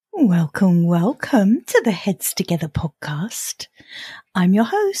Welcome to the Heads Together podcast. I'm your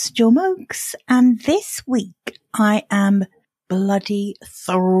host, Jill Mokes, and this week I am bloody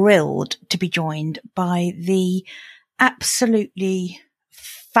thrilled to be joined by the absolutely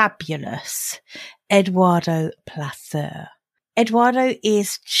fabulous Eduardo Placer. Eduardo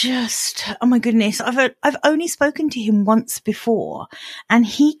is just, oh my goodness, I've only spoken to him once before and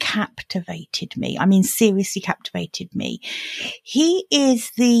he captivated me. I mean, seriously captivated me. He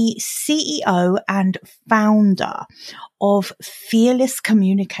is the CEO and founder of Fearless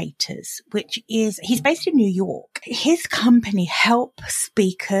Communicators, he's based in New York. His company helps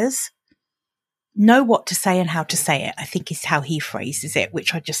speakers know what to say and how to say it, I think is how he phrases it,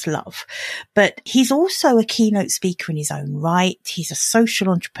 which I just love. But he's also a keynote speaker in his own right. He's a social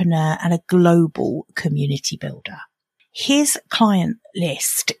entrepreneur and a global community builder. His client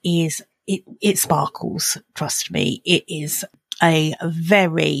list it sparkles. Trust me. It is a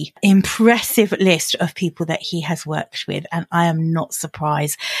very impressive list of people that he has worked with, and I am not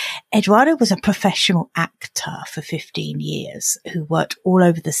surprised. Eduardo was a professional actor for 15 years who worked all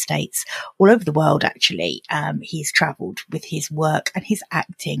over the States, all over the world actually. He's traveled with his work and his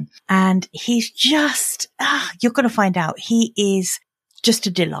acting, and he's just, you're going to find out, he is just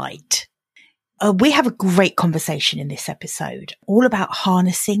a delight. We have a great conversation in this episode, all about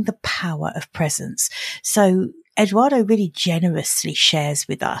harnessing the power of presence. So Eduardo really generously shares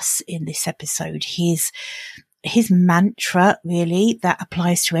with us in this episode his mantra, really, that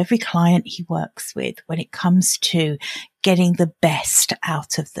applies to every client he works with when it comes to getting the best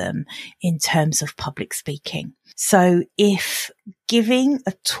out of them in terms of public speaking. So if giving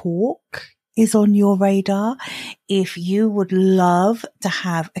a talk is on your radar, if you would love to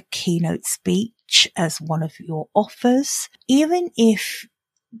have a keynote speech as one of your offers, even if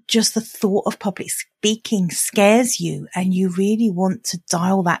just the thought of public speaking scares you and you really want to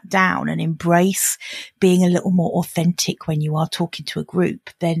dial that down and embrace being a little more authentic when you are talking to a group,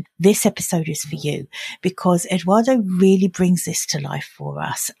 then this episode is for you, because Eduardo really brings this to life for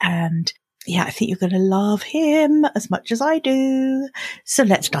us. And yeah, I think you're going to love him as much as I do. So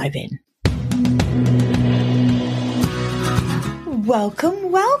let's dive in.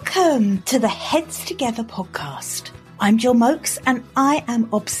 Welcome to the Heads Together podcast. I'm Jill Mokes, and I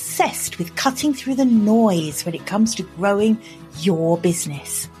am obsessed with cutting through the noise when it comes to growing your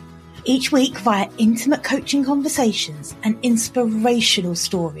business. Each week, via intimate coaching conversations and inspirational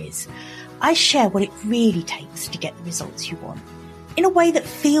stories, I share what it really takes to get the results you want in a way that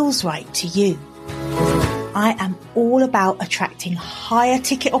feels right to you. I am all about attracting higher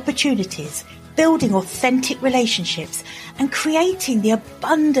ticket opportunities, building authentic relationships, and creating the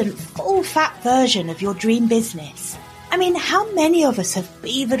abundant, full-fat version of your dream business. I mean, how many of us have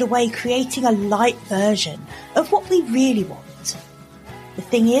beavered away creating a light version of what we really want? The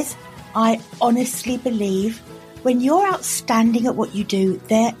thing is, I honestly believe when you're outstanding at what you do,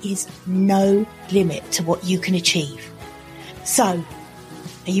 there is no limit to what you can achieve. So,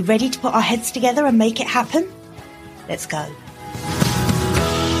 are you ready to put our heads together and make it happen? Let's go.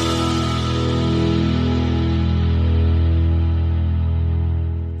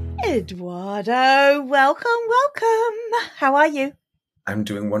 Eduardo, welcome. How are you? I'm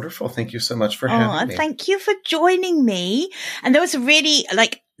doing wonderful. Thank you so much for having me. Thank you for joining me. And there was a really,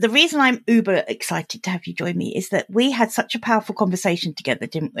 the reason I'm uber excited to have you join me is that we had such a powerful conversation together,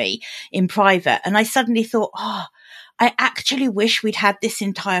 didn't we, in private? And I suddenly thought, I actually wish we'd had this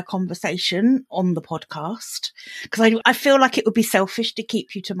entire conversation on the podcast, because I feel like it would be selfish to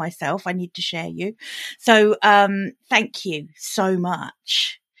keep you to myself. I need to share you. So thank you so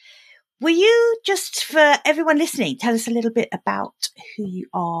much. Will you, just for everyone listening, tell us a little bit about who you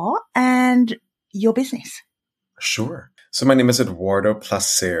are and your business? Sure. So my name is Eduardo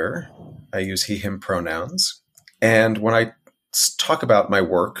Placer. I use he, him pronouns. And when I talk about my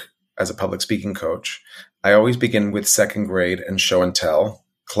work as a public speaking coach, I always begin with second grade and show and tell,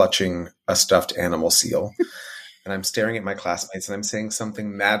 clutching a stuffed animal seal. And I'm staring at my classmates and I'm saying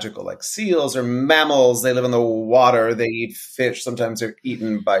something magical like seals are mammals. They live in the water. They eat fish. Sometimes they're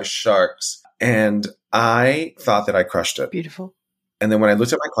eaten by sharks. And I thought that I crushed it. Beautiful. And then when I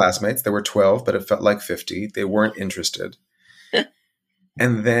looked at my classmates, there were 12, but it felt like 50. They weren't interested.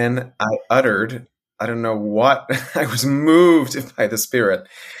 And then I uttered, I don't know what, I was moved by the spirit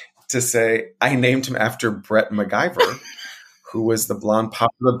to say, I named him after Brett MacGyver, who was the blonde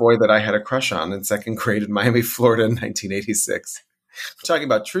popular boy that I had a crush on in second grade in Miami, Florida in 1986. We're talking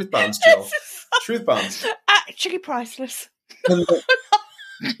about truth bombs, Jill. Truth bombs. Actually priceless.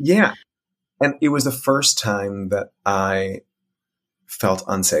 Yeah. And it was the first time that I felt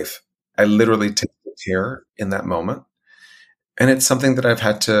unsafe. I literally tasted terror in that moment. And it's something that I've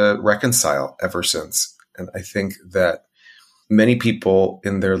had to reconcile ever since. And I think that many people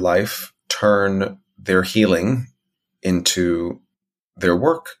in their life turn their healing into their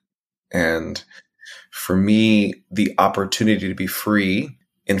work. And for me, the opportunity to be free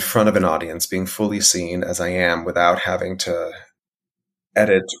in front of an audience, being fully seen as I am without having to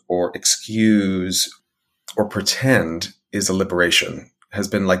edit or excuse or pretend is a liberation, has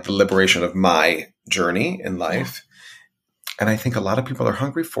been like the liberation of my journey in life. Yeah. And I think a lot of people are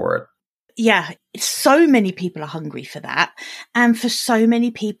hungry for it. Yeah, so many people are hungry for that. And for so many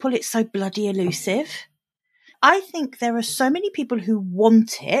people, it's so bloody elusive. I think there are so many people who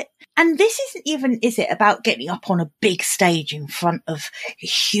want it. And this isn't even, is it, about getting up on a big stage in front of a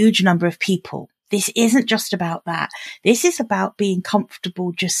huge number of people? This isn't just about that. This is about being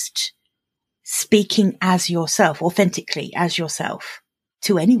comfortable just speaking as yourself, authentically as yourself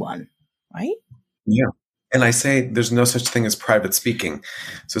to anyone, right? Yeah. And I say there's no such thing as private speaking.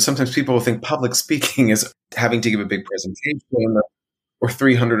 So sometimes people will think public speaking is having to give a big presentation or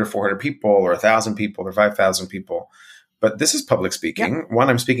 300 or 400 people or 1,000 people or 5,000 people. But this is public speaking. Yep. One,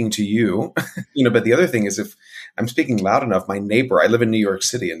 I'm speaking to you, but the other thing is if I'm speaking loud enough, my neighbor, I live in New York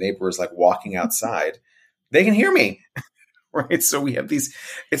City, a neighbor is like walking outside, they can hear me, right? So we have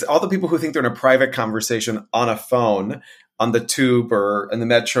it's all the people who think they're in a private conversation on a phone, on the tube or in the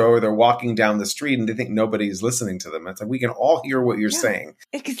metro, or they're walking down the street and they think nobody's listening to them. It's like, we can all hear what you're saying.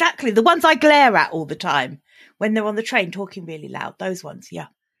 Exactly. The ones I glare at all the time when they're on the train talking really loud, those ones. Yeah.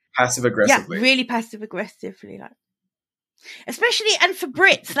 Passive aggressively. Yeah, really passive aggressively. Like, especially, and for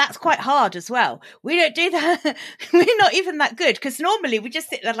Brits, that's quite hard as well. We don't do that. We're not even that good because normally we just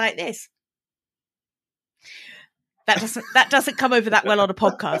sit there like this. That doesn't come over that well on a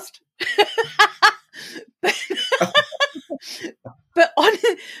podcast.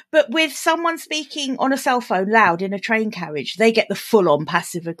 But with someone speaking on a cell phone loud in a train carriage, they get the full on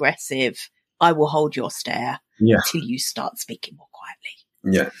passive aggressive, I will hold your stare until you start speaking more quietly.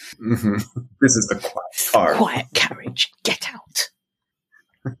 Yeah. Mm-hmm. This is the quiet car. Quiet carriage. Get out.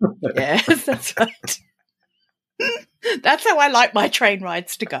 Yes, that's right. That's how I like my train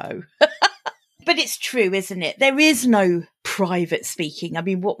rides to go. But it's true, isn't it? There is no private speaking. I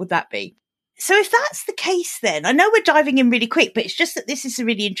mean, what would that be? So if that's the case, then I know we're diving in really quick, but it's just that this is a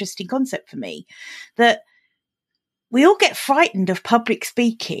really interesting concept for me, that we all get frightened of public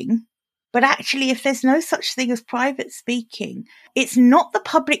speaking. But actually, if there's no such thing as private speaking, it's not the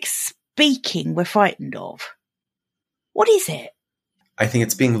public speaking we're frightened of. What is it? I think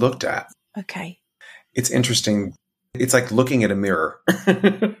it's being looked at. Okay. It's interesting. It's like looking at a mirror,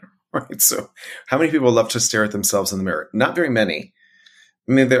 right? So how many people love to stare at themselves in the mirror? Not very many.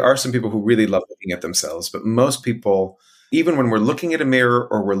 I mean, there are some people who really love looking at themselves, but most people, even when we're looking at a mirror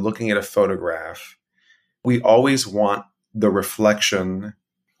or we're looking at a photograph, we always want the reflection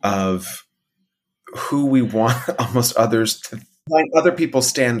of who we want almost others to find other people's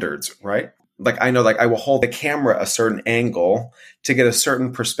standards, right? Like I know, like I will hold the camera a certain angle to get a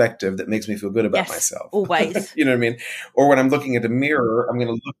certain perspective that makes me feel good about myself. Always. You know what I mean? Or when I'm looking at a mirror, I'm going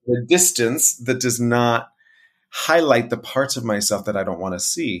to look at a distance that does not highlight the parts of myself that I don't want to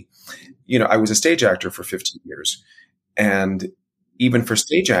see. I was a stage actor for 15 years. And even for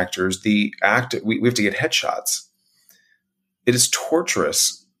stage actors, we have to get headshots. It is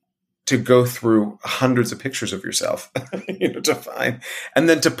torturous to go through hundreds of pictures of yourself, to find, and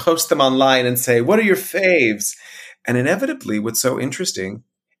then to post them online and say, what are your faves? And inevitably, what's so interesting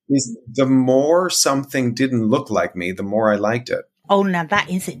is the more something didn't look like me, the more I liked it. Oh, now that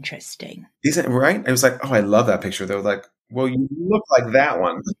is interesting. Isn't it right? I was like, oh, I love that picture. They were like, well, you look like that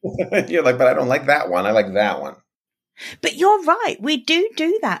one. You're like, but I don't like that one. I like that one. But you're right. We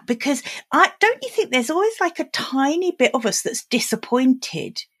do that because don't you think there's always like a tiny bit of us that's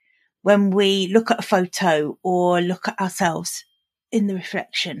disappointed when we look at a photo or look at ourselves in the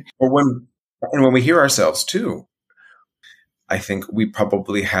reflection? Or when we hear ourselves too. I think we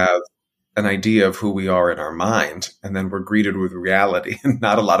probably have an idea of who we are in our mind, and then we're greeted with reality. And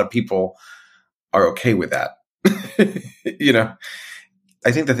not a lot of people are okay with that.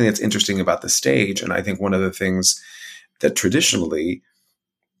 I think the thing that's interesting about the stage, and I think one of the things that traditionally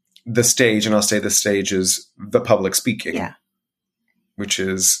the stage, and I'll say the stage is the public speaking, which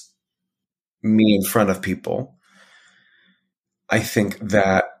is me in front of people. I think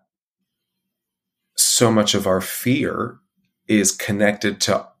that so much of our fear is connected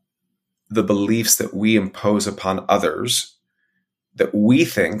to the beliefs that we impose upon others, that we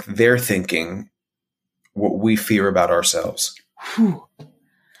think they're thinking what we fear about ourselves. Whew.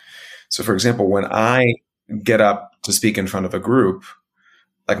 So, for example, when I get up to speak in front of a group,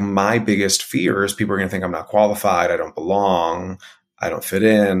 like my biggest fear is people are going to think I'm not qualified. I don't belong. I don't fit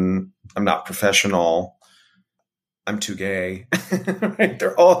in. I'm not professional. I'm too gay. Right?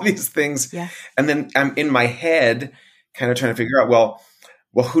 There are all these things. Yeah. And then I'm in my head kind of trying to figure out,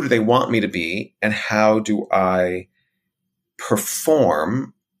 well, who do they want me to be? And how do I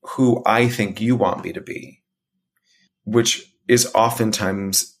perform who I think you want me to be? Which is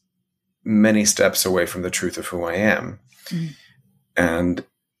oftentimes many steps away from the truth of who I am. Mm. And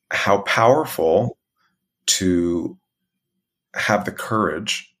how powerful to have the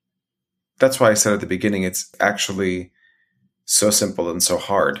courage. That's why I said at the beginning, it's actually so simple and so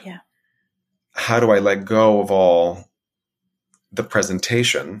hard. Yeah. How do I let go of all the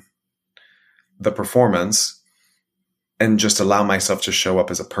presentation, the performance, and just allow myself to show up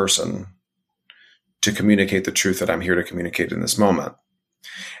as a person to communicate the truth that I'm here to communicate in this moment?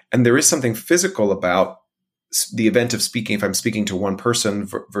 And there is something physical about the event of speaking. If I'm speaking to one person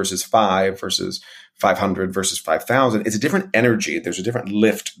versus 5 versus 500 versus 5,000, it's a different energy. There's a different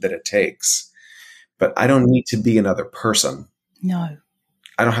lift that it takes. But I don't need to be another person. No.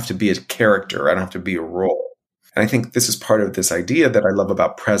 I don't have to be a character. I don't have to be a role. And I think this is part of this idea that I love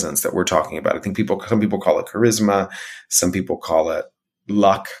about presence that we're talking about. I think some people call it charisma. Some people call it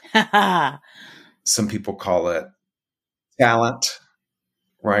luck. Some people call it talent.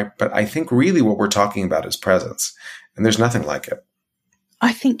 Right. But I think really what we're talking about is presence. And there's nothing like it.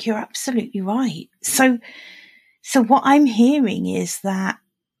 I think you're absolutely right. So what I'm hearing is that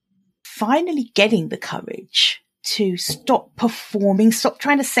finally getting the courage to stop performing, stop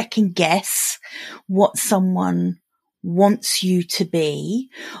trying to second guess what someone wants you to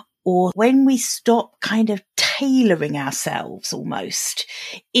be, or when we stop kind of tailoring ourselves almost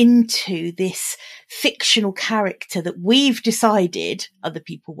into this fictional character that we've decided other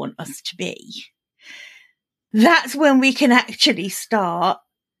people want us to be, that's when we can actually start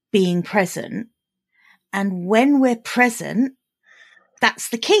being present. And when we're present, that's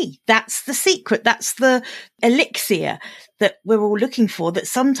the key. That's the secret. That's the elixir that we're all looking for, that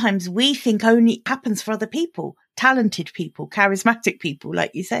sometimes we think only happens for other people, talented people, charismatic people,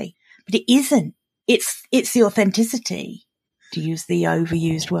 like you say. But it isn't. It's the authenticity, to use the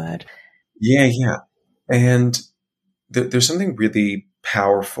overused word. Yeah. And there's something really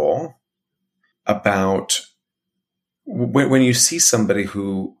powerful about when you see somebody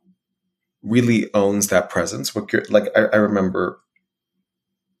who really owns that presence. Like I remember,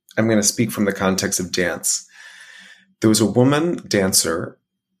 I'm going to speak from the context of dance. There was a woman dancer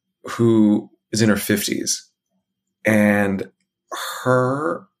who is in her 50s, and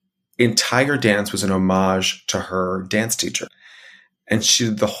her entire dance was an homage to her dance teacher. And she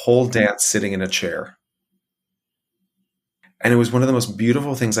did the whole dance sitting in a chair. And it was one of the most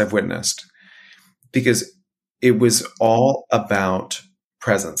beautiful things I've witnessed, because it was all about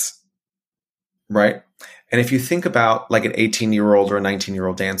presence, right? And if you think about like an 18-year-old or a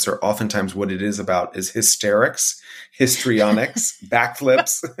 19-year-old dancer, oftentimes what it is about is hysterics, histrionics,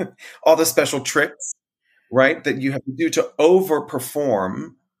 backflips, all the special tricks, right? That you have to do to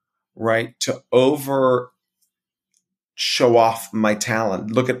overperform, right? To over show off my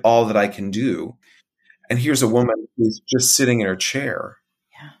talent. Look at all that I can do. And here's a woman who's just sitting in her chair.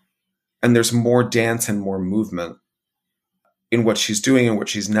 Yeah. And there's more dance and more movement in what she's doing and what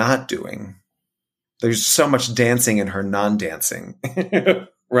she's not doing. There's so much dancing in her non-dancing,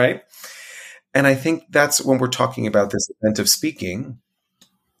 right? And I think that's when we're talking about this event of speaking,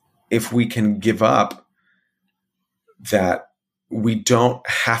 if we can give up that we don't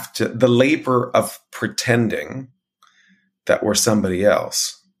have to, the labor of pretending that we're somebody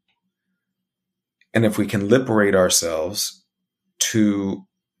else. And if we can liberate ourselves to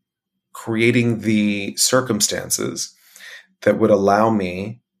creating the circumstances that would allow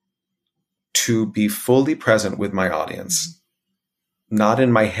me to be fully present with my audience, not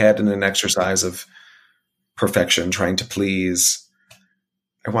in my head in an exercise of perfection, trying to please.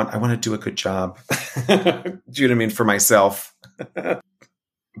 I want to do a good job. Do you know what I mean? For myself.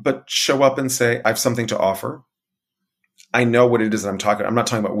 But show up and say, I have something to offer. I know what it is that I'm talking. I'm not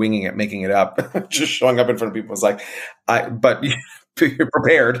talking about winging it, making it up, just showing up in front of people. It's like, but you're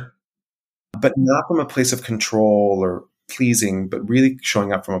prepared, but not from a place of control or pleasing, but really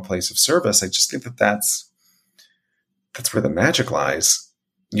showing up from a place of service. I just think that that's where the magic lies,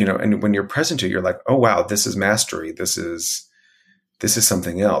 you know. And when you're present to it, you're like, oh wow, this is mastery. This is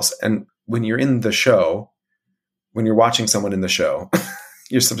something else. And when you're in the show, when you're watching someone in the show,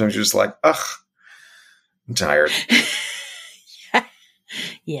 you're just like, ugh, I'm tired.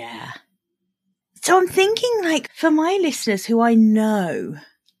 Yeah. So I'm thinking, like, for my listeners who I know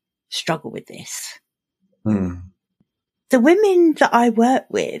struggle with this, The women that I work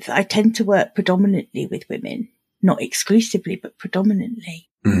with, I tend to work predominantly with women, not exclusively, but predominantly.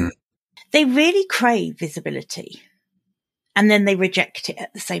 Mm-hmm. They really crave visibility and then they reject it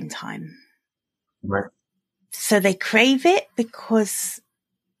at the same time. Right. So they crave it because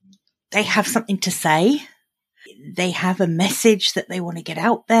they have something to say. They have a message that they want to get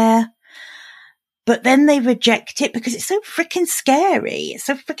out there, but then they reject it because it's so freaking scary. It's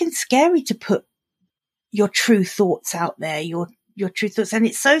so freaking scary to put your true thoughts out there, your true thoughts. And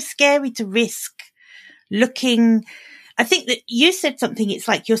it's so scary to risk looking. I think that you said something. It's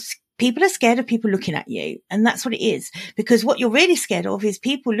like people are scared of people looking at you. And that's what it is, because what you're really scared of is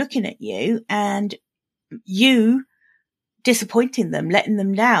people looking at you and you disappointing them, letting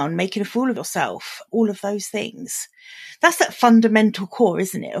them down, making a fool of yourself, all of those things. That's that fundamental core,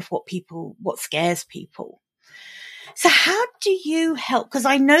 isn't it, of what scares people. So how do you help? Because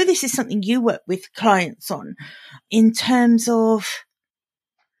I know this is something you work with clients on in terms of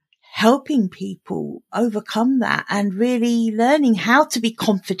helping people overcome that and really learning how to be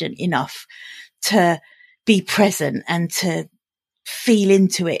confident enough to be present and to feel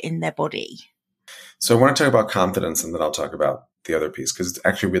into it in their body. So I want to talk about confidence, and then I'll talk about the other piece because it's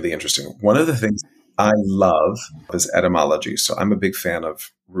actually really interesting. One of the things I love is etymology. So I'm a big fan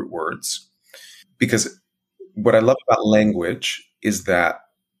of root words because what I love about language is that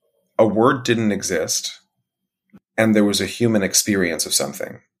a word didn't exist and there was a human experience of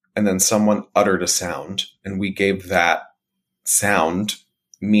something. And then someone uttered a sound and we gave that sound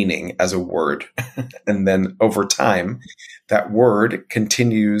meaning as a word. And then over time, that word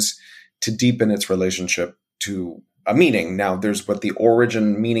continues to deepen its relationship to a meaning. Now there's what the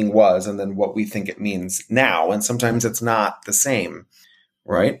origin meaning was and then what we think it means now. And sometimes it's not the same,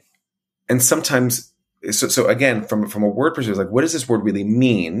 right? And sometimes, so again, from a word perspective, like what does this word really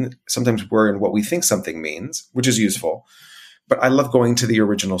mean? Sometimes we're in what we think something means, which is useful. But I love going to the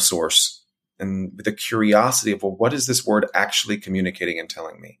original source and with the curiosity of, well, what is this word actually communicating and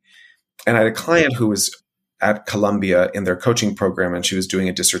telling me? And I had a client who was at Columbia in their coaching program, and she was doing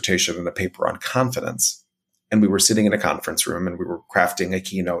a dissertation and a paper on confidence. And we were sitting in a conference room and we were crafting a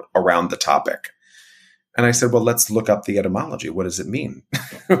keynote around the topic. And I said, well, let's look up the etymology. What does it mean?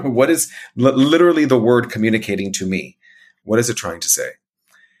 What is literally the word communicating to me? What is it trying to say?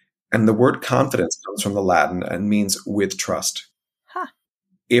 And the word confidence comes from the Latin and means with trust. Huh.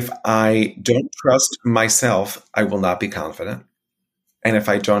 If I don't trust myself, I will not be confident. And if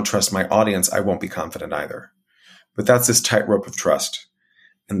I don't trust my audience, I won't be confident either. But that's this tightrope of trust.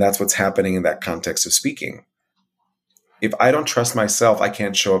 And that's what's happening in that context of speaking. If I don't trust myself, I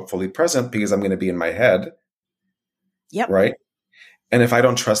can't show up fully present because I'm going to be in my head. Yep. Right? And if I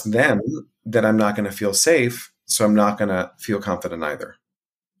don't trust them, then I'm not going to feel safe. So I'm not going to feel confident either.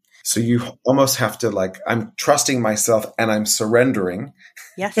 So you almost have to I'm trusting myself and I'm surrendering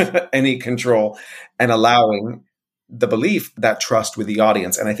any control and allowing the belief, that trust with the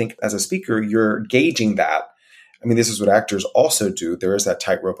audience. And I think as a speaker, you're gauging that. I mean, this is what actors also do. There is that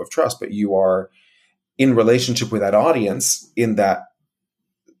tightrope of trust, but you are in relationship with that audience in that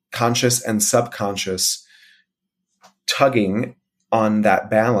conscious and subconscious tugging on that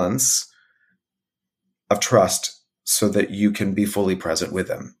balance of trust so that you can be fully present with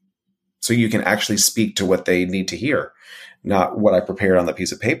them. So you can actually speak to what they need to hear, not what I prepared on the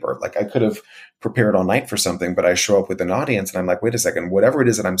piece of paper. Like I could have prepared all night for something, but I show up with an audience and I'm like, wait a second, whatever it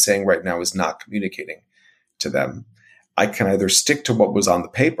is that I'm saying right now is not communicating to them. I can either stick to what was on the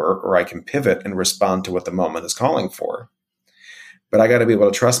paper or I can pivot and respond to what the moment is calling for. But I got to be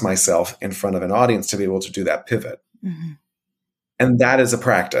able to trust myself in front of an audience to be able to do that pivot. Mm-hmm. And that is a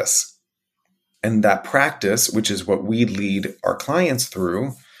practice. And that practice, which is what we lead our clients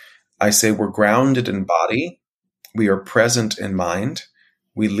through, I say we're grounded in body, we are present in mind,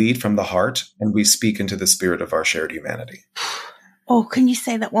 we lead from the heart, and we speak into the spirit of our shared humanity. Oh, can you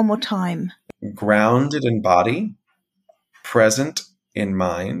say that one more time? Grounded in body, present in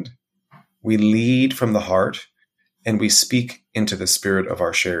mind, we lead from the heart, and we speak into the spirit of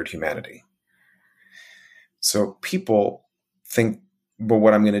our shared humanity. So people think, well,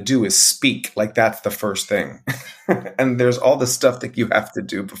 what I'm going to do is speak. Like that's the first thing. And there's all the stuff that you have to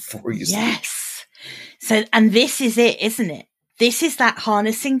do before you speak. Yes. So, and this is it, isn't it? This is that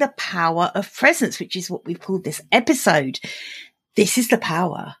harnessing the power of presence, which is what we've called this episode. This is the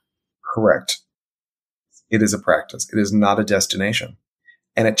power. Correct. It is a practice. It is not a destination.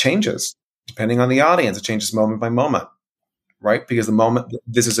 And it changes depending on the audience. It changes moment by moment, right? Because the moment,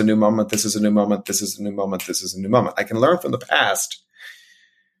 this is a new moment, this is a new moment, this is a new moment, this is a new moment. I can learn from the past,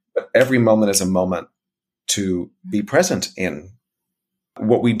 but every moment is a moment to be present in.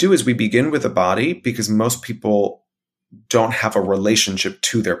 What we do is we begin with the body because most people don't have a relationship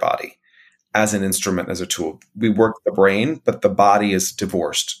to their body as an instrument, as a tool. We work the brain, but the body is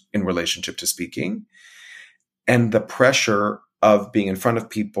divorced in relationship to speaking. And the pressure of being in front of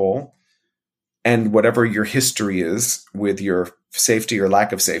people and whatever your history is with your safety or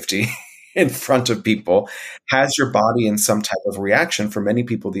lack of safety in front of people has your body in some type of reaction. For many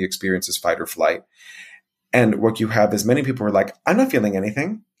people, the experience is fight or flight. And what you have is many people are like, I'm not feeling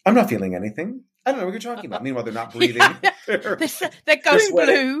anything. I'm not feeling anything. I don't know what you're talking about. Meanwhile, they're not breathing. They're going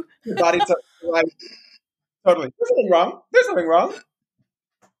blue. Your body's like, totally. There's nothing wrong. There's nothing wrong.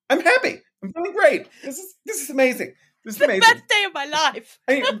 I'm happy. I'm feeling great. This is amazing. This is amazing. The best day of my life.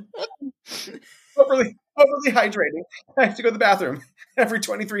 overly hydrating. I have to go to the bathroom every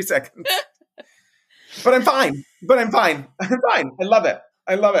 23 seconds. But I'm fine. I'm fine. I love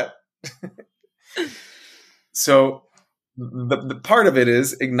it. So the part of it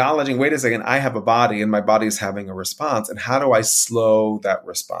is acknowledging, wait a second, I have a body and my body is having a response. And how do I slow that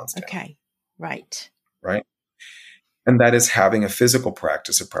response down? Okay. Right. And that is having a physical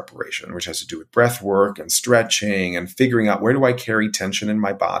practice of preparation, which has to do with breath work and stretching and figuring out, where do I carry tension in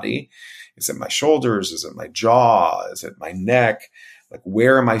my body? Is it my shoulders? Is it my jaw? Is it my neck? Like,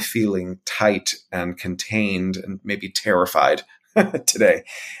 where am I feeling tight and contained and maybe terrified today?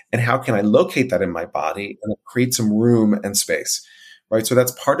 And how can I locate that in my body and create some room and space, right? So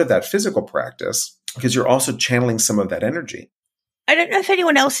that's part of that physical practice, because you're also channeling some of that energy. I don't know if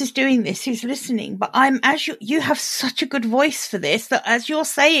anyone else is doing this who's listening, but you have such a good voice for this that as you're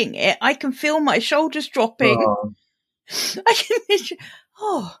saying it, I can feel my shoulders dropping. I can,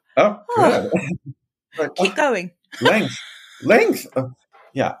 good. Keep going. Length.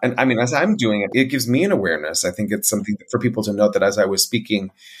 Yeah. And I mean, as I'm doing it, it gives me an awareness. I think it's something for people to note that as I was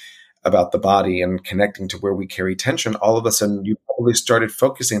speaking about the body and connecting to where we carry tension, all of a sudden you probably started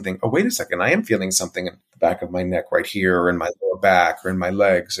focusing and think, oh, wait a second, I am feeling something in the back of my neck right here, or in my lower back, or in my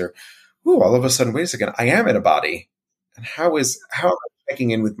legs, or, all of a sudden, wait a second, I am in a body. And how am I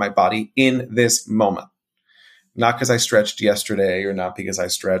checking in with my body in this moment? Not because I stretched yesterday or not because I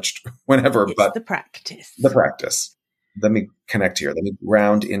stretched whenever, but the practice. Let me connect here. Let me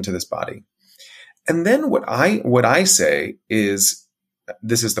ground into this body. And then what I say is,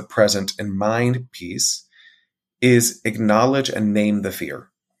 this is the present and mind piece, is acknowledge and name the fear.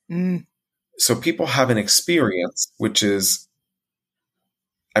 So people have an experience, which is,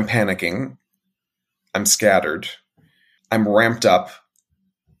 I'm panicking, I'm scattered, I'm ramped up.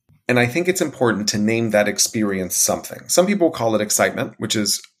 And I think it's important to name that experience something. Some people call it excitement, which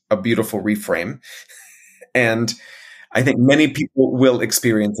is a beautiful reframe. And I think many people will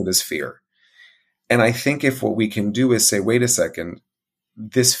experience it as fear. And I think if what we can do is say, wait a second,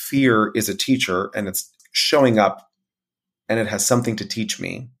 this fear is a teacher and it's showing up and it has something to teach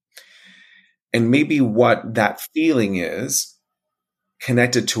me. And maybe what that feeling is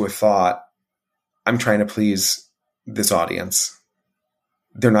connected to a thought, I'm trying to please this audience.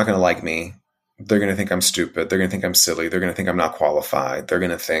 They're not going to like me. They're going to think I'm stupid. They're going to think I'm silly. They're going to think I'm not qualified. They're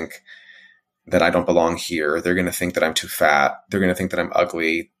going to think that I don't belong here. They're going to think that I'm too fat. They're going to think that I'm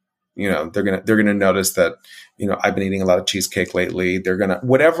ugly. They're going to notice that, I've been eating a lot of cheesecake lately. They're going to,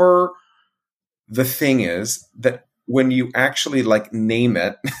 whatever the thing is, that when you actually name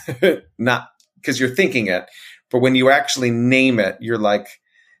it, not because you're thinking it, but when you actually name it, you're like,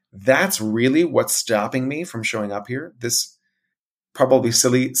 that's really what's stopping me from showing up here. This probably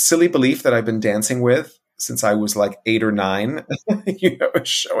silly belief that I've been dancing with since I was 8 or 9,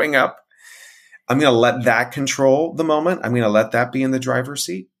 showing up. I'm going to let that control the moment. I'm going to let that be in the driver's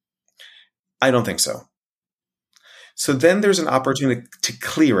seat. I don't think so. So then there's an opportunity to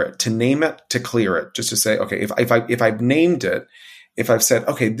clear it, to name it, to clear it, just to say, okay, if I've named it, if I've said,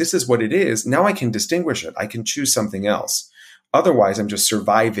 okay, this is what it is, now I can distinguish it. I can choose something else. Otherwise, I'm just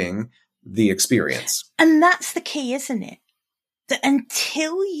surviving the experience. And that's the key, isn't it? That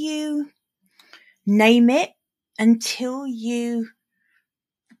until you name it, until you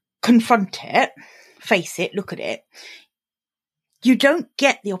confront it, face it, look at it, you don't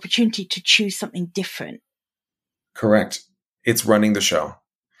get the opportunity to choose something different. Correct. It's running the show.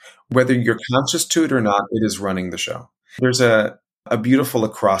 Whether you're conscious to it or not, it is running the show. There's a beautiful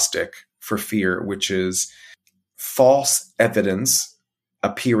acrostic for fear, which is false evidence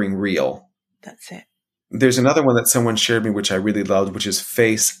appearing real. That's it. There's another one that someone shared me, which I really loved, which is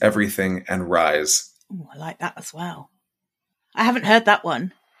face everything and rise. Oh, I like that as well. I haven't heard that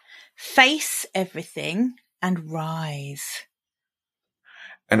one. Face everything and rise.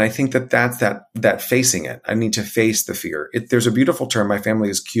 And I think that's that facing it. I need to face the fear. There's a beautiful term. My family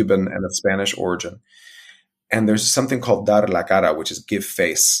is Cuban and of Spanish origin. And there's something called dar la cara, which is give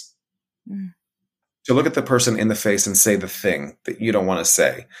face. to look at the person in the face and say the thing that you don't want to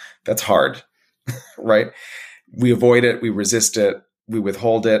say. That's hard, right? We avoid it. We resist it. We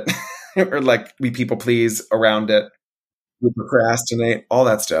withhold it. Or like we people please around it. We procrastinate, all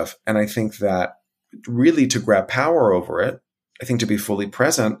that stuff. And I think that really to grab power over it, I think to be fully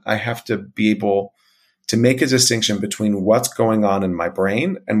present, I have to be able to make a distinction between what's going on in my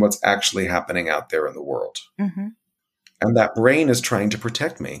brain and what's actually happening out there in the world. Mm-hmm. And that brain is trying to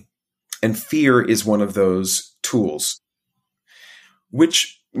protect me. And fear is one of those tools,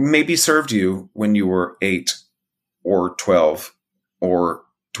 which maybe served you when you were 8 or 12 or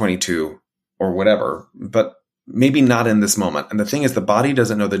 22 or whatever, but maybe not in this moment. And the thing is, the body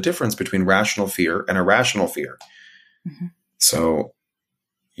doesn't know the difference between rational fear and irrational fear. Mm-hmm. So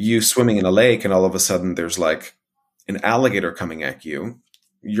you swimming in a lake and all of a sudden there's like an alligator coming at you,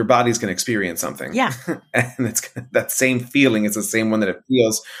 your body's going to experience something. Yeah. And it's that same feeling is the same one that it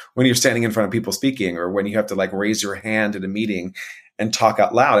feels when you're standing in front of people speaking, or when you have to like raise your hand at a meeting and talk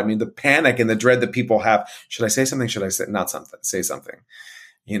out loud. I mean, the panic and the dread that people have. Should I say something? Should I say something?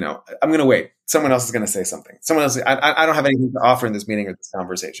 You know, I'm going to wait. Someone else is going to say something. Someone else. I don't have anything to offer in this meeting or this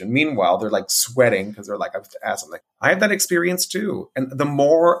conversation. Meanwhile, they're like sweating because they're like, I have to ask something. I have that experience too. And the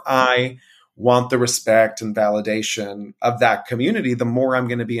more I want the respect and validation of that community, the more I'm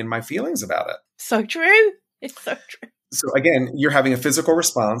going to be in my feelings about it. So true. It's so true. So again, you're having a physical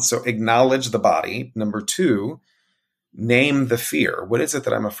response. So acknowledge the body. Number 2, name the fear. What is it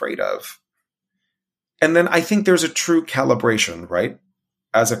that I'm afraid of? And then I think there's a true calibration, right?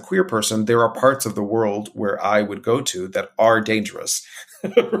 As a queer person, there are parts of the world where I would go to that are dangerous,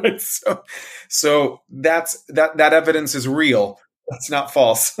 right? So that evidence is real. That's not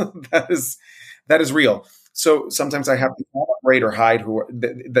false. that is real. So sometimes I have to calibrate or hide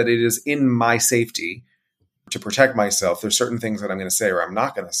that it is in my safety to protect myself. There's certain things that I'm going to say or I'm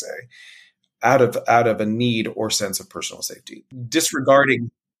not going to say out of a need or sense of personal safety.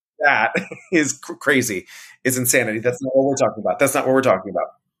 Disregarding that is crazy, is insanity. That's not what we're talking about.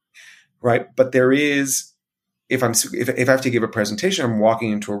 Right. But there is, if I have to give a presentation, I'm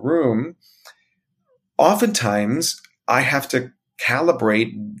walking into a room, oftentimes I have to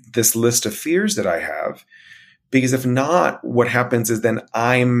calibrate this list of fears that I have, because if not, what happens is then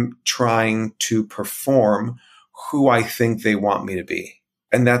I'm trying to perform who I think they want me to be.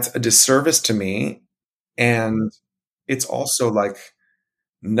 And that's a disservice to me. And it's also like,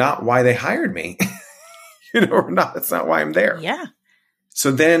 not why they hired me, or not. That's not why I'm there. Yeah. So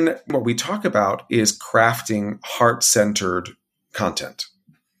then what we talk about is crafting heart-centered content,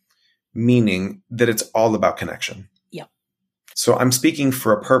 meaning that it's all about connection. Yeah. So I'm speaking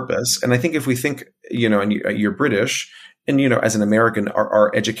for a purpose. And I think if we think, and you're British, and, as an American,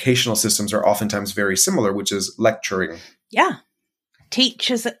 our educational systems are oftentimes very similar, which is lecturing. Yeah.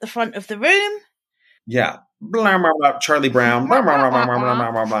 Teachers at the front of the room. Yeah. Blah, blah, blah, Charlie Brown, blah, blah, blah, blah, blah,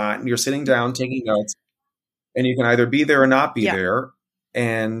 blah, blah, blah. And you're sitting down taking notes, and you can either be there or not be there,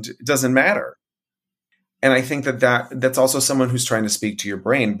 and it doesn't matter. And I think that's also someone who's trying to speak to your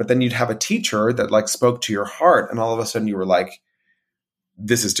brain. But then you'd have a teacher that like spoke to your heart, and all of a sudden you were like,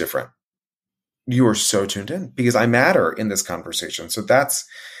 this is different. You are so tuned in because I matter in this conversation. So that's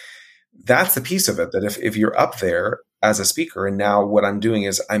the piece of it, that if you're up there as a speaker, and now what I'm doing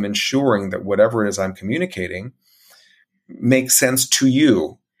is I'm ensuring that whatever it is I'm communicating makes sense to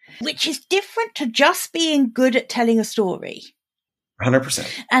you. Which is different to just being good at telling a story. 100%.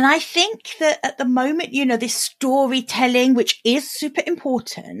 And I think that at the moment, this storytelling, which is super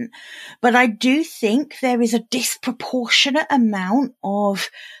important, but I do think there is a disproportionate amount of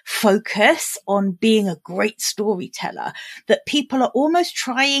focus on being a great storyteller, that people are almost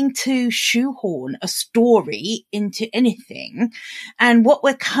trying to shoehorn a story into anything. And what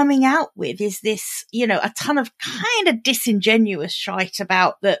we're coming out with is this, a ton of kind of disingenuous shite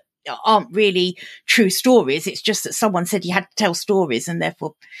about that aren't really true stories. It's just that someone said you had to tell stories, and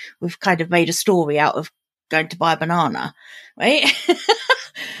therefore we've kind of made a story out of going to buy a banana, right?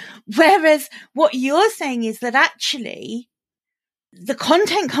 Whereas what you're saying is that actually the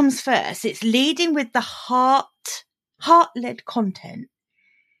content comes first. It's leading with the heart-led content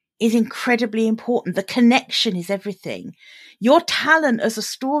is incredibly important. The connection is everything. Your talent as a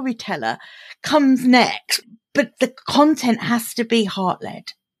storyteller comes next, but the content has to be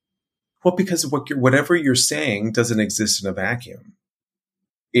heart-led. Well, because whatever you're saying doesn't exist in a vacuum.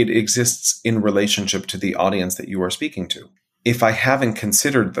 It exists in relationship to the audience that you are speaking to. If I haven't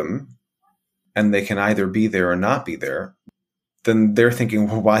considered them, and they can either be there or not be there, then they're thinking,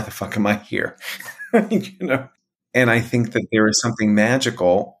 well, why the fuck am I here? And I think that there is something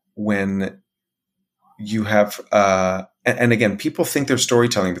magical when you have And again, people think they're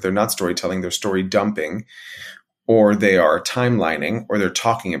storytelling, but they're not storytelling. They're story dumping, or they are timelining, or they're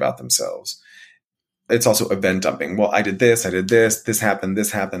talking about themselves. It's also event dumping. Well, I did this, this happened,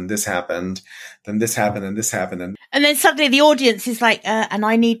 this happened, this happened, then this happened, and this happened. And then suddenly the audience is like, and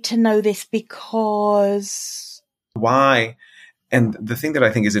I need to know this because... Why? And the thing that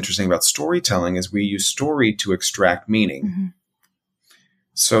I think is interesting about storytelling is we use story to extract meaning. Mm-hmm.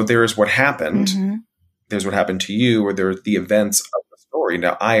 So there's what happened. Mm-hmm. There's what happened to you, or there's the events of the story.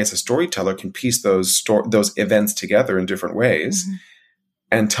 Now, I, as a storyteller, can piece those events together in different ways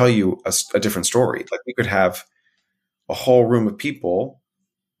and tell you a different story. Like, we could have a whole room of people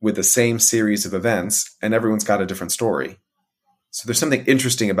with the same series of events, and everyone's got a different story. So there's something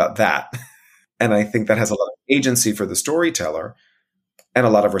interesting about that. And I think that has a lot of agency for the storyteller and a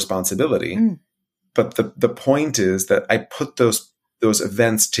lot of responsibility. But the point is that I put those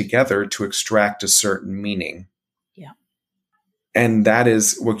events together to extract a certain meaning. Yeah. And that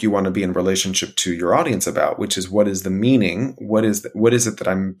is what you want to be in relationship to your audience about, which is, what is the meaning? What is it that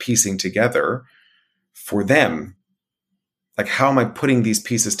I'm piecing together for them? Like, how am I putting these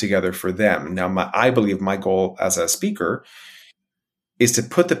pieces together for them? Now, I believe my goal as a speaker is to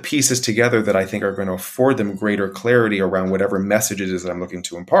put the pieces together that I think are going to afford them greater clarity around whatever message it is that I'm looking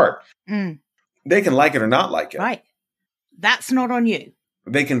to impart. They can like it or not like it. Right. That's not on you.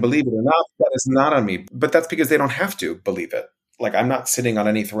 They can believe it or not. That is not on me. But that's because they don't have to believe it. Like, I'm not sitting on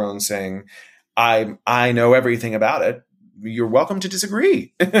any throne saying, I know everything about it. You're welcome to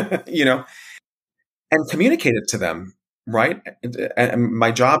disagree, and communicate it to them, right? And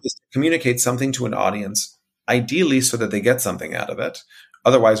my job is to communicate something to an audience, ideally so that they get something out of it.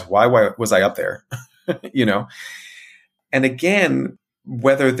 Otherwise, why was I up there? And again,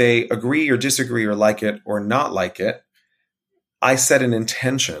 whether they agree or disagree or like it or not like it, I set an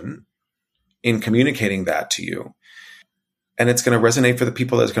intention in communicating that to you. And it's going to resonate for the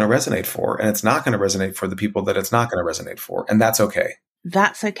people that it's going to resonate for. And it's not going to resonate for the people that it's not going to resonate for. And that's okay.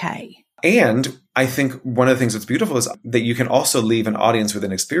 That's okay. And I think one of the things that's beautiful is that you can also leave an audience with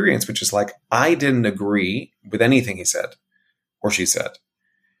an experience, which is like, I didn't agree with anything he said or she said,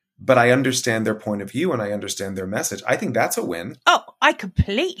 but I understand their point of view and I understand their message. I think that's a win. Oh, I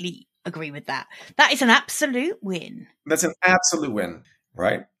completely agree with that. That is an absolute win. That's an absolute win,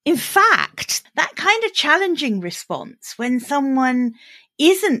 right? In fact, that kind of challenging response when someone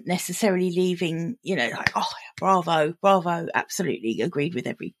isn't necessarily leaving, like, oh, bravo, absolutely agreed with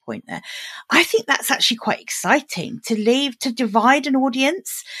every point there. I think that's actually quite exciting to divide an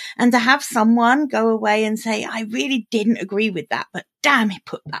audience and to have someone go away and say, I really didn't agree with that, but damn, he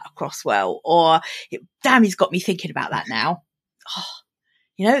put that across well, or damn, he's got me thinking about that now.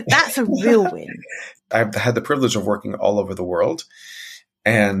 Oh, that's a real win. I've had the privilege of working all over the world.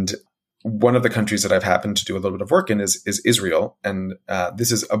 And one of the countries that I've happened to do a little bit of work in is Israel. And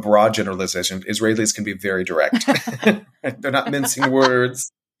this is a broad generalization. Israelis can be very direct. They're not mincing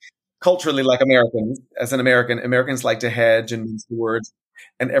words. Culturally, like Americans. As an American, Americans like to hedge and mince the words.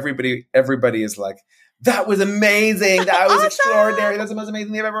 And everybody is like, that was amazing. That was extraordinary. That's the most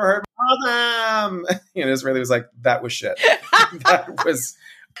amazing thing I've ever heard. Awesome. Israeli was like, that was shit. That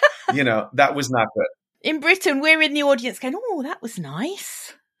was not good. In Britain, we're in the audience going, oh, that was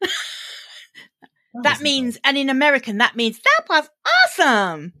nice. That means, and in American, that means that was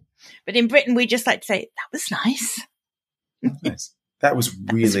awesome. But in Britain, we just like to say, that was nice. Nice. That was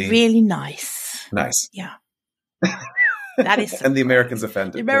really nice. Nice. Yeah. That is. And the Americans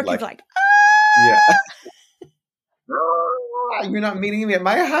offended. The Americans like, yeah. You're not meeting me at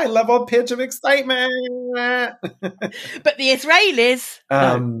my high level pitch of excitement. But the Israelis,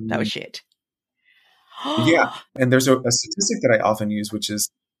 no, that was shit. Yeah. And there's a statistic that I often use, which is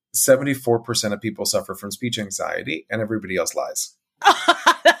 74% of people suffer from speech anxiety and everybody else lies.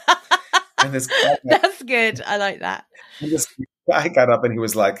 And that's good. I like that. And this guy got up and he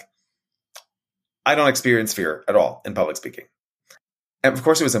was like, I don't experience fear at all in public speaking. And of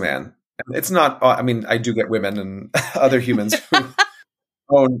course it was a man. It's not, I do get women and other humans who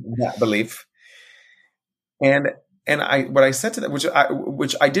own that belief. And what I said to them, which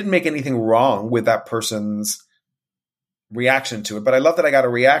I didn't make anything wrong with that person's reaction to it, but I love that I got a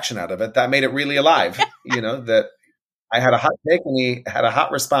reaction out of it. That made it really alive, that I had a hot take and he had a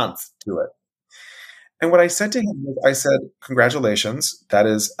hot response to it. And what I said to him was, I said, congratulations. That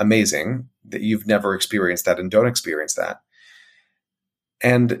is amazing that you've never experienced that and don't experience that.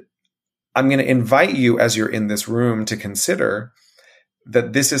 And I'm going to invite you, as you're in this room, to consider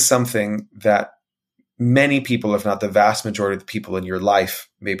that this is something that many people, if not the vast majority of the people in your life,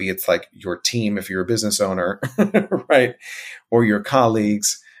 maybe it's like your team, if you're a business owner, right? Or your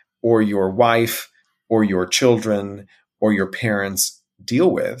colleagues, or your wife, or your children, or your parents deal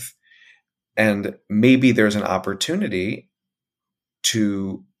with. And maybe there's an opportunity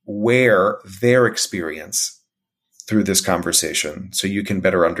to wear their experience through this conversation so you can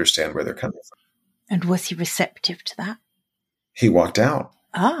better understand where they're coming from. And was he receptive to that? He walked out.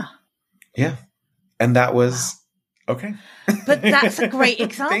 Ah. Yeah. And that was okay. But that's a great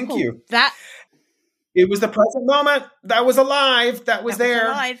example. Thank you. That it was the present moment. That was alive. That was there.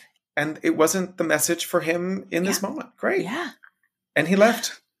 Was alive. And it wasn't the message for him in this moment. Great. Yeah. And he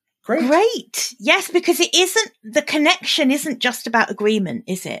left. Great. Great. Yes, because the connection isn't just about agreement,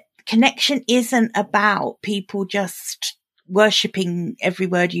 is it? Connection isn't about people just worshipping every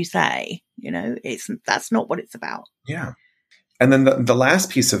word you say. That's not what it's about. Yeah. And then the last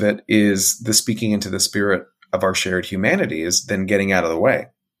piece of it is the speaking into the spirit of our shared humanity is then getting out of the way.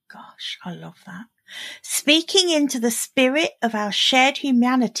 Gosh, I love that. Speaking into the spirit of our shared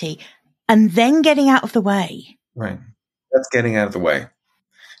humanity and then getting out of the way. Right. That's getting out of the way.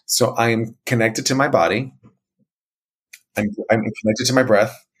 So I am connected to my body. I'm connected to my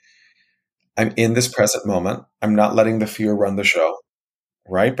breath. I'm in this present moment. I'm not letting the fear run the show,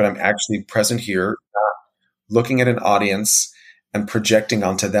 right? But I'm actually present here, not looking at an audience and projecting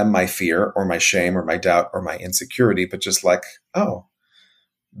onto them my fear or my shame or my doubt or my insecurity, but just like, oh,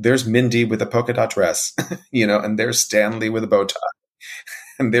 there's Mindy with a polka dot dress, and there's Stanley with a bow tie.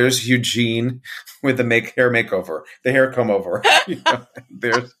 And there's Eugene with the hair makeover, the hair comb over.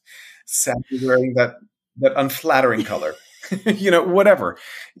 There's Sally wearing that unflattering color, whatever.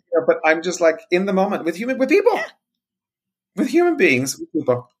 But I'm just like in the moment with people, with human beings, with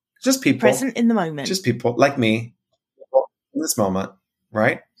people, just people. Present in the moment. Just people like me in this moment,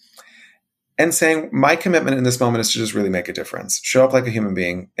 right? And saying my commitment in this moment is to just really make a difference. Show up like a human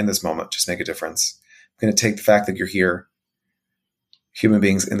being in this moment, just make a difference. I'm going to take the fact that you're here, human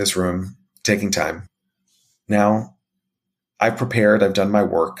beings in this room, taking time. Now, I've prepared, I've done my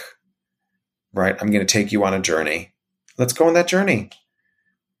work, right? I'm going to take you on a journey. Let's go on that journey.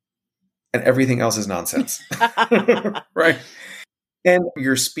 And everything else is nonsense, right? And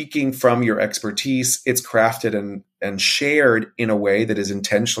you're speaking from your expertise. It's crafted and shared in a way that is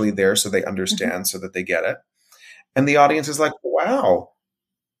intentionally there so they understand, so that they get it. And the audience is like, wow,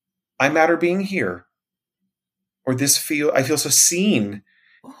 I matter being here. Or I feel so seen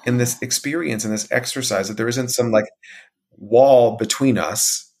in this experience, in this exercise, that there isn't some like wall between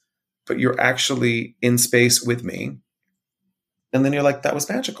us, but you're actually in space with me. And then you're like, that was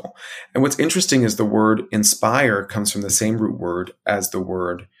magical. And what's interesting is the word inspire comes from the same root word as the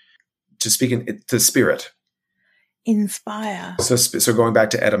word to speak to spirit. Inspire. So going back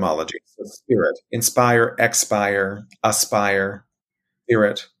to etymology, so spirit, inspire, expire, aspire,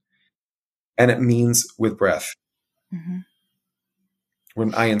 spirit. And it means with breath. Mm-hmm.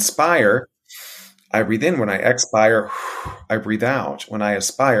 When I inspire, I breathe in. When I expire, I breathe out. When I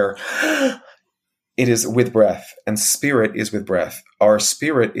aspire, it is with breath, and spirit is with breath. Our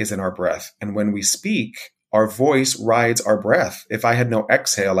spirit is in our breath. And when we speak, our voice rides our breath. If I had no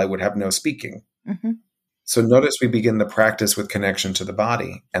exhale, I would have no speaking. Mm-hmm. So notice we begin the practice with connection to the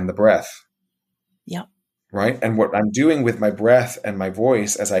body and the breath. Yep. Right? And what I'm doing with my breath and my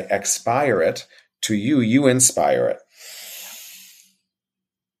voice as I expire it to you, you inspire it.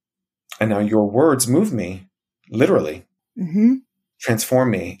 And now your words move me, literally. Mm-hmm.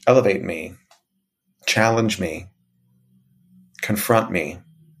 Transform me, elevate me, challenge me, confront me,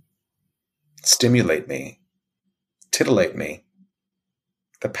 stimulate me, titillate me.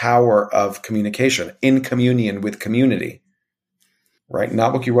 The power of communication in communion with community, right?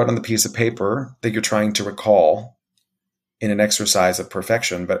 Not what you wrote on the piece of paper that you're trying to recall in an exercise of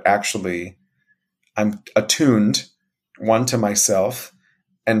perfection, but actually I'm attuned, one, to myself,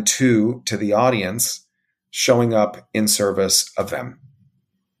 and two, to the audience, showing up in service of them.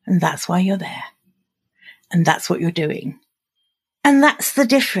 And that's why you're there. And that's what you're doing. And that's the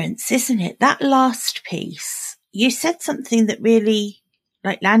difference, isn't it? That last piece, you said something that really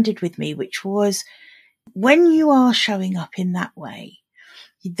landed with me, which was when you are showing up in that way,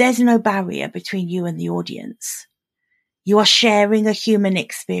 there's no barrier between you and the audience. You are sharing a human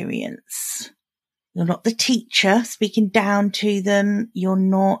experience. You're not the teacher speaking down to them. You're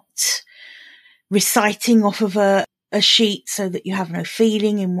not reciting off of a sheet so that you have no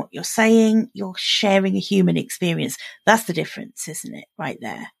feeling in what you're saying. You're sharing a human experience. That's the difference, isn't it? Right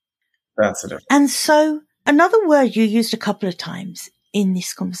there. That's the difference. And so another word you used a couple of times in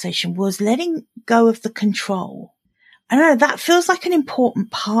this conversation was letting go of the control. I don't know, that feels like an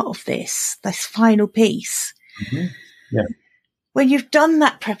important part of this final piece. Mm-hmm. Yeah. When you've done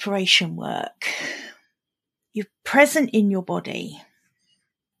that preparation work, you're present in your body,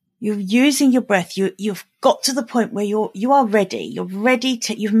 You're using your breath. You've got to the point where you are ready. You're ready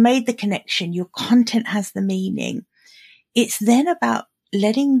you've made the connection. Your content has the meaning. It's then about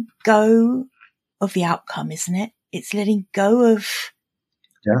letting go of the outcome, isn't it? It's letting go of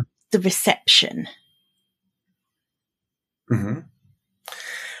the reception. Mm-hmm.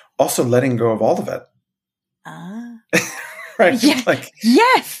 Also letting go of all of it. Right? Yeah.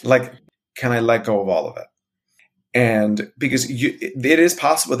 Yes. Like, can I let go of all of it? And because it is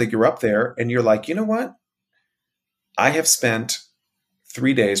possible that you're up there and you're like, you know what? I have spent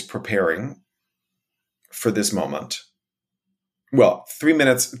 3 days preparing for this moment. Well, 3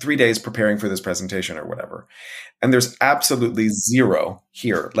 days preparing for this presentation or whatever. And there's absolutely zero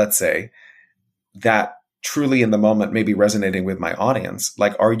here, let's say, that truly in the moment may be resonating with my audience.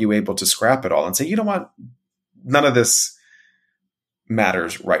 Like, are you able to scrap it all and say, you know what? None of this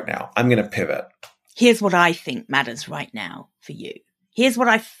matters right now. I'm going to pivot. Here's what I think matters right now for you. Here's what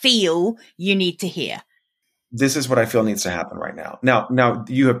I feel you need to hear. This is what I feel needs to happen right now. Now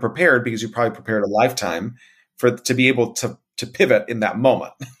you have prepared because you probably prepared a lifetime to be able to pivot in that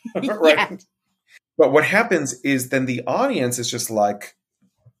moment. Right. Yeah. But what happens is then the audience is just like,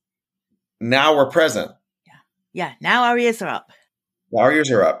 now we're present. Yeah. Now our ears are up. Our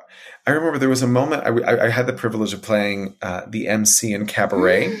ears are up. I remember there was a moment I had the privilege of playing the MC in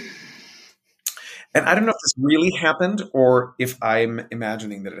Cabaret. And I don't know if this really happened or if I'm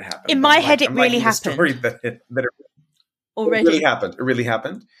imagining that it happened. In my head, it really happened. Story that it really happened. It really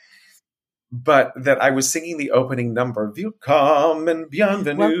happened. But that I was singing the opening number, Willkommen and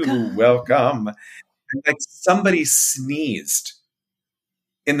Bienvenue, welcome. And like somebody sneezed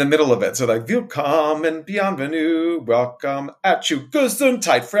in the middle of it. So like, Willkommen, Bienvenue, welcome at you,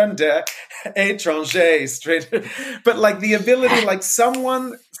 Gesundheit, Fremde, étranger, straight. But like the ability, like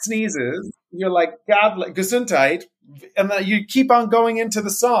someone sneezes, you're like, God, like, Gesundheit, and then you keep on going into the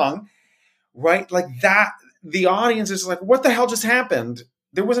song, right? Like that, the audience is like, what the hell just happened?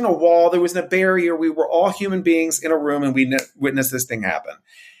 There wasn't a wall, there wasn't a barrier. We were all human beings in a room and we witnessed this thing happen.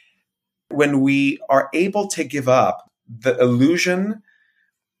 When we are able to give up the illusion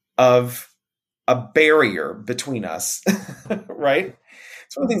of a barrier between us, right?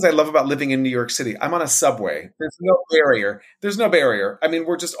 It's one of the things I love about living in New York City. I'm on a subway. There's no barrier. There's no barrier. I mean,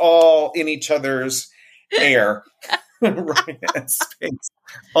 we're just all in each other's air, right? And space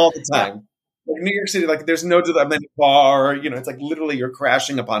all the time. Like New York City, like there's no bar, it's like literally you're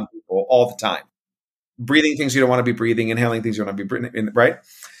crashing upon people all the time. Breathing things you don't want to be breathing, inhaling things you don't want to be breathing, right?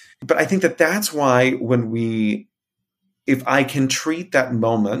 But I think that that's why if I can treat that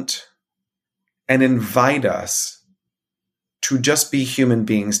moment and invite us to just be human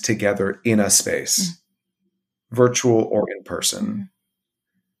beings together in a space, virtual or in person,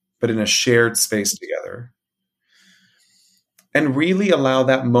 but in a shared space together, and really allow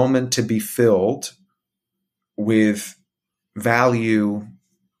that moment to be filled with value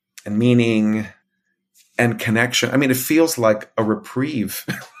and meaning and connection. I mean, it feels like a reprieve.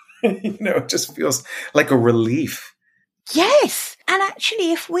 It just feels like a relief. Yes. And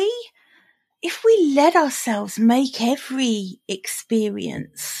actually, if we let ourselves make every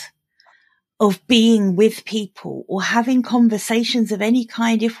experience of being with people or having conversations of any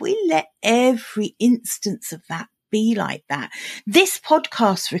kind, if we let every instance of that be like that, this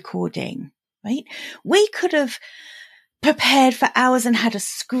podcast recording, right? We could have prepared for hours and had a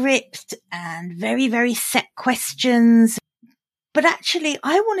script and very, very set questions. But actually,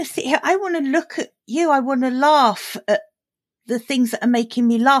 I want to sit here. I want to look at you. I want to laugh at the things that are making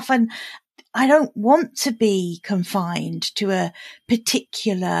me laugh. And I don't want to be confined to a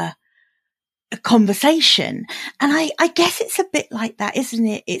particular conversation. And I guess it's a bit like that, isn't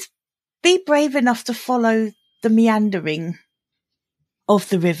it? It's be brave enough to follow the meandering of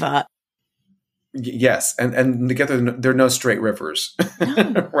the river. Yes. And together, there are no straight rivers,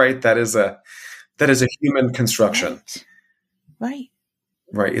 no. Right? That is a human construction. Right.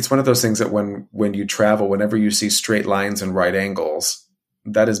 It's one of those things that when you travel, whenever you see straight lines and right angles,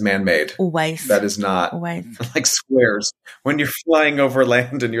 that is man-made. Always. That is not always like squares. When you're flying over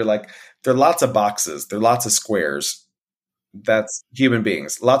land and you're like, there are lots of boxes, there are lots of squares. That's human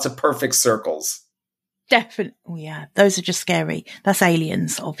beings. Lots of perfect circles. Definitely. Oh, yeah. Those are just scary. That's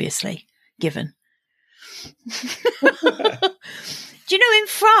aliens, obviously, given. Do you know, in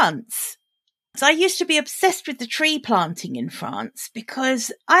France, I used to be obsessed with the tree planting in France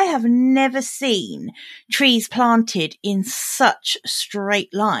because I have never seen trees planted in such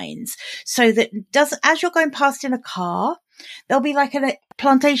straight lines, so that as you're going past in a car, There'll be like a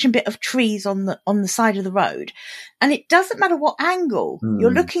plantation bit of trees on the side of the road. And it doesn't matter what angle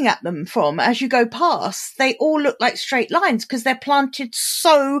you're looking at them from as you go past, they all look like straight lines because they're planted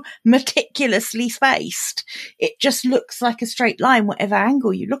so meticulously spaced. It just looks like a straight line, whatever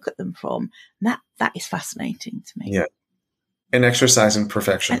angle you look at them from. And that is fascinating to me. Yeah. An exercise in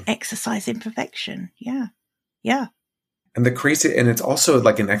perfection. An exercise in perfection. Yeah. Yeah. And it's also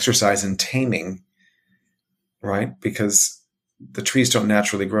like an exercise in taming, right? Because the trees don't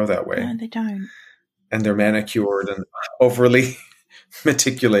naturally grow that way. No, they don't. And they're manicured and overly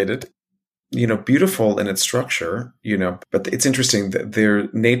meticulated, beautiful in its structure, but it's interesting that their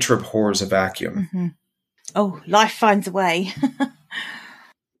nature abhors a vacuum. Mm-hmm. Oh, life finds a way.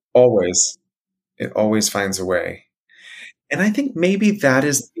 Always. It always finds a way. And I think maybe that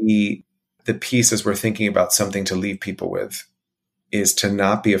is the piece as we're thinking about something to leave people with, is to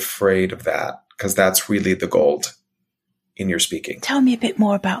not be afraid of that, because that's really the gold in your speaking. Tell me a bit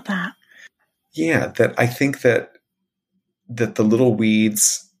more about that. Yeah, that I think that the little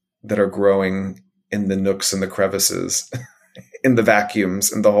weeds that are growing in the nooks and the crevices, in the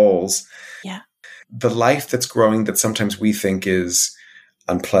vacuums and the holes, the life that's growing that sometimes we think is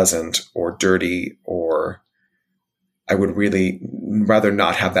unpleasant or dirty, or I would really rather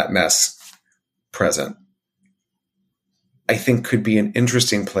not have that mess present, I think could be an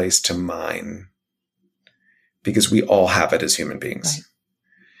interesting place to mine, because we all have it as human beings. Right.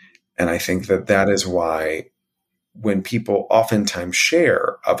 And I think that is why when people oftentimes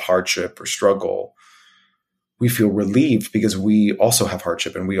share of hardship or struggle, we feel relieved because we also have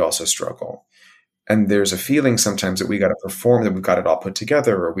hardship and we also struggle. And there's a feeling sometimes that we got to perform, that we've got it all put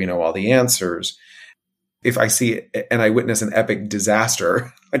together, or we know all the answers. If I see and I witness an epic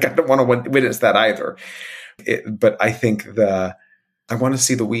disaster, like I don't want to witness that either. But I think I want to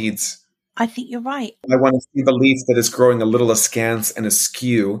see the weeds. I think you're right. I want to see the leaf that is growing a little askance and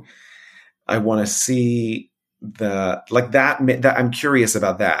askew. I want to see that I'm curious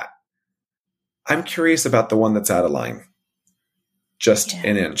about that. I'm curious about the one that's out of line, just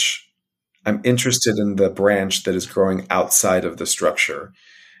an inch. I'm interested in the branch that is growing outside of the structure,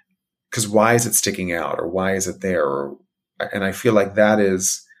 because why is it sticking out, or why is it there? And I feel like that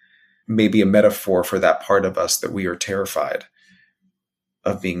is maybe a metaphor for that part of us that we are terrified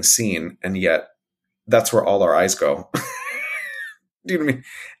of being seen. And yet that's where all our eyes go. Do you know what I mean?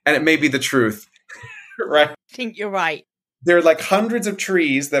 And it may be the truth, right? I think you're right. There are like hundreds of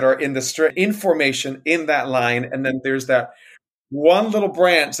trees that are in in formation in that line. And then there's that one little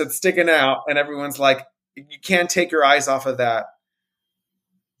branch that's sticking out, and everyone's like, you can't take your eyes off of that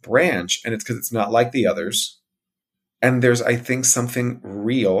branch. And it's because it's not like the others. And there's, I think, something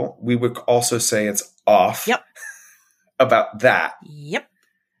real. We would also say it's off about that. Yep.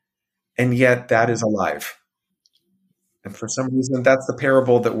 And yet that is alive. And for some reason, that's the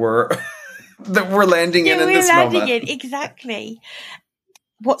parable that we're landing in this moment. Exactly.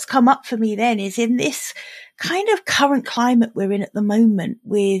 What's come up for me then is in this kind of current climate we're in at the moment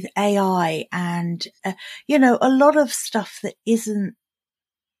with AI and, a lot of stuff that isn't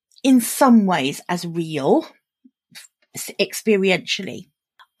in some ways as real experientially.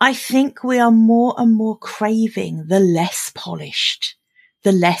 I think we are more and more craving the less polished,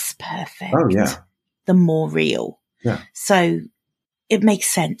 the less perfect, the more real. Yeah. So it makes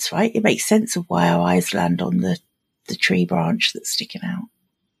sense, right? It makes sense of why our eyes land on the tree branch that's sticking out.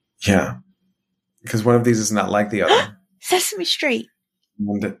 Yeah. Because one of these is not like the other. Sesame Street.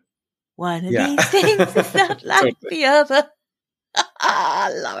 One of Yeah. these things is not like the other.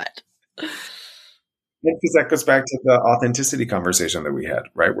 I love it. Because that goes back to the authenticity conversation that we had,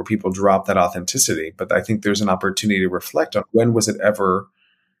 right? Where people drop that authenticity. But I think there's an opportunity to reflect on, when was it ever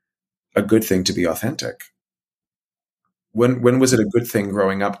a good thing to be authentic? When was it a good thing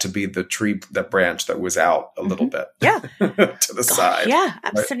growing up to be the tree, that branch that was out a little bit to the side? Yeah,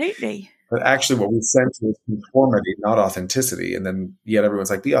 absolutely. Right? But actually what we sense is conformity, not authenticity. And then yet everyone's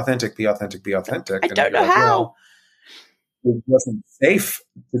like, be authentic, be authentic, be authentic. I don't know how. It wasn't safe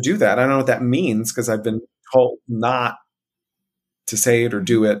to do that. I don't know what that means, because I've been told not to say it or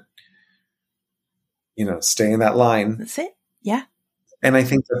do it. Stay in that line. That's it. Yeah. And I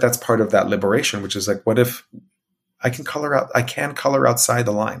think that's part of that liberation, which is like, what if I can color outside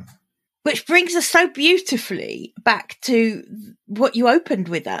the line? Which brings us so beautifully back to what you opened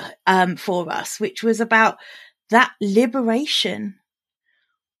with for us, which was about that liberation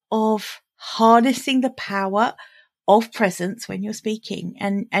of harnessing the power of presence when you're speaking.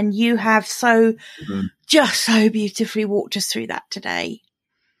 And you have just so beautifully walked us through that today.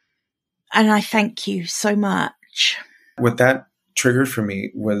 And I thank you so much. What that triggered for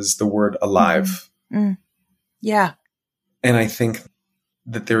me was the word alive. Mm. Yeah. And I think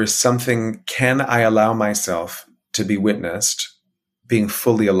that there is something, can I allow myself to be witnessed being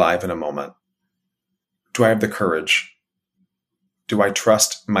fully alive in a moment? Do I have the courage? Do I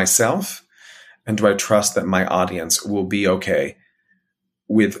trust myself? And do I trust that my audience will be okay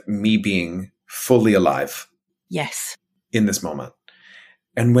with me being fully alive? Yes. In this moment.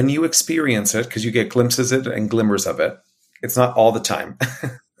 And when you experience it, because you get glimpses of it and glimmers of it, it's not all the time,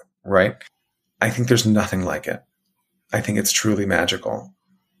 right? I think there's nothing like it. I think it's truly magical.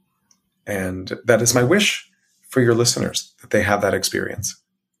 And that is my wish for your listeners, that they have that experience.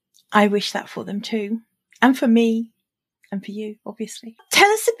 I wish that for them too. And for me. And for you, obviously. Tell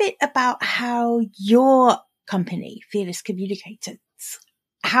us a bit about how your company, Fearless Communicators,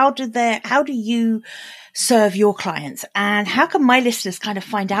 how do you serve your clients, and how can my listeners kind of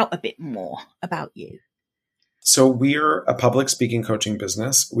find out a bit more about you? So we're a public speaking coaching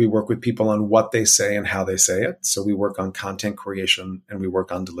business. We work with people on what they say and how they say it. So we work on content creation and we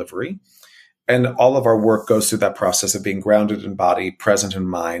work on delivery. And all of our work goes through that process of being grounded in body, present in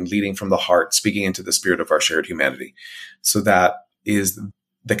mind, leading from the heart, speaking into the spirit of our shared humanity. So that is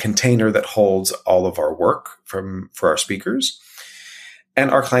the container that holds all of our work for our speakers.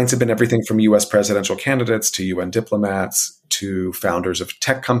 And our clients have been everything from US presidential candidates to UN diplomats to founders of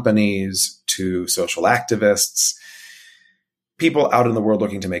tech companies to social activists, people out in the world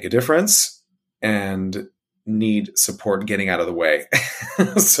looking to make a difference and need support getting out of the way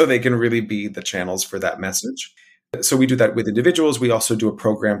so they can really be the channels for that message. So we do that with individuals. We also do a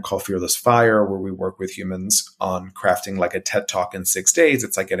program called Fearless Fire, where we work with humans on crafting like a TED Talk in 6 days.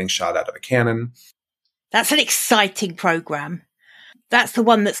 It's like getting shot out of a cannon. That's an exciting program. That's the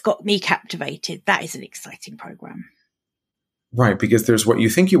one that's got me captivated. That is an exciting program. Right, because there's what you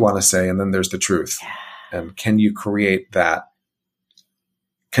think you want to say, and then there's the truth. Yeah. And can you create that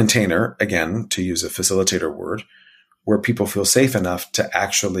container, again, to use a facilitator word, where people feel safe enough to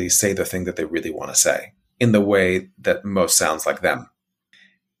actually say the thing that they really want to say in the way that most sounds like them.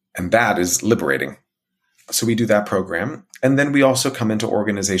 And that is liberating. So we do that program. And then we also come into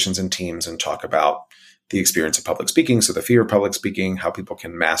organizations and teams and talk about the experience of public speaking. So the fear of public speaking, how people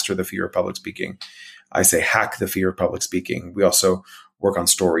can master the fear of public speaking. I say hack the fear of public speaking. We also work on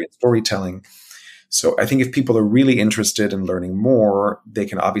storytelling. So I think if people are really interested in learning more, they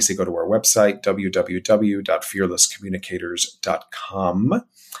can obviously go to our website, www.fearlesscommunicators.com.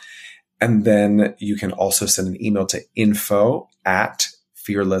 And then you can also send an email to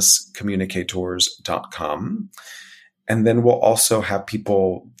info@fearlesscommunicators.com. And then we'll also have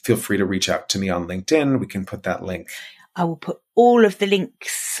people feel free to reach out to me on LinkedIn. We can put that link. I will put all of the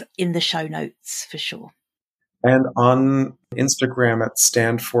links in the show notes for sure. And on Instagram at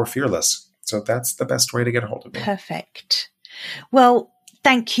Stand for Fearless. So that's the best way to get a hold of me. Perfect. Well,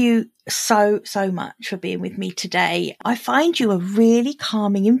 thank you so much for being with me today. I find you a really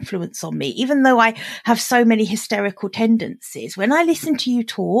calming influence on me, even though I have so many hysterical tendencies. When I listen to you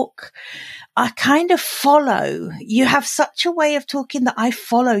talk, I kind of follow. You have such a way of talking that I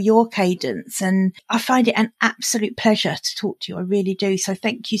follow your cadence, and I find it an absolute pleasure to talk to you. I really do. So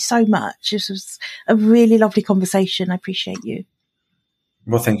thank you so much. This was a really lovely conversation. I appreciate you.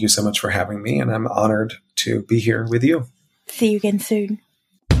 Well, thank you so much for having me, and I'm honored to be here with you. See you again soon.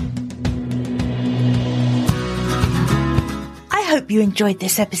 I hope you enjoyed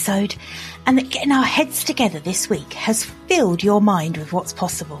this episode and that getting our heads together this week has filled your mind with what's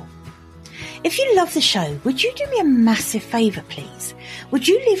possible. If you love the show, would you do me a massive favour, please? Would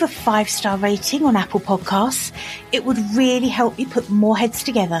you leave a 5-star rating on Apple Podcasts? It would really help me put more heads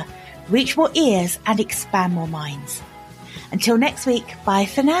together, reach more ears and expand more minds. Until next week, bye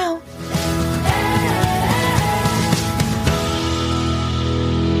for now.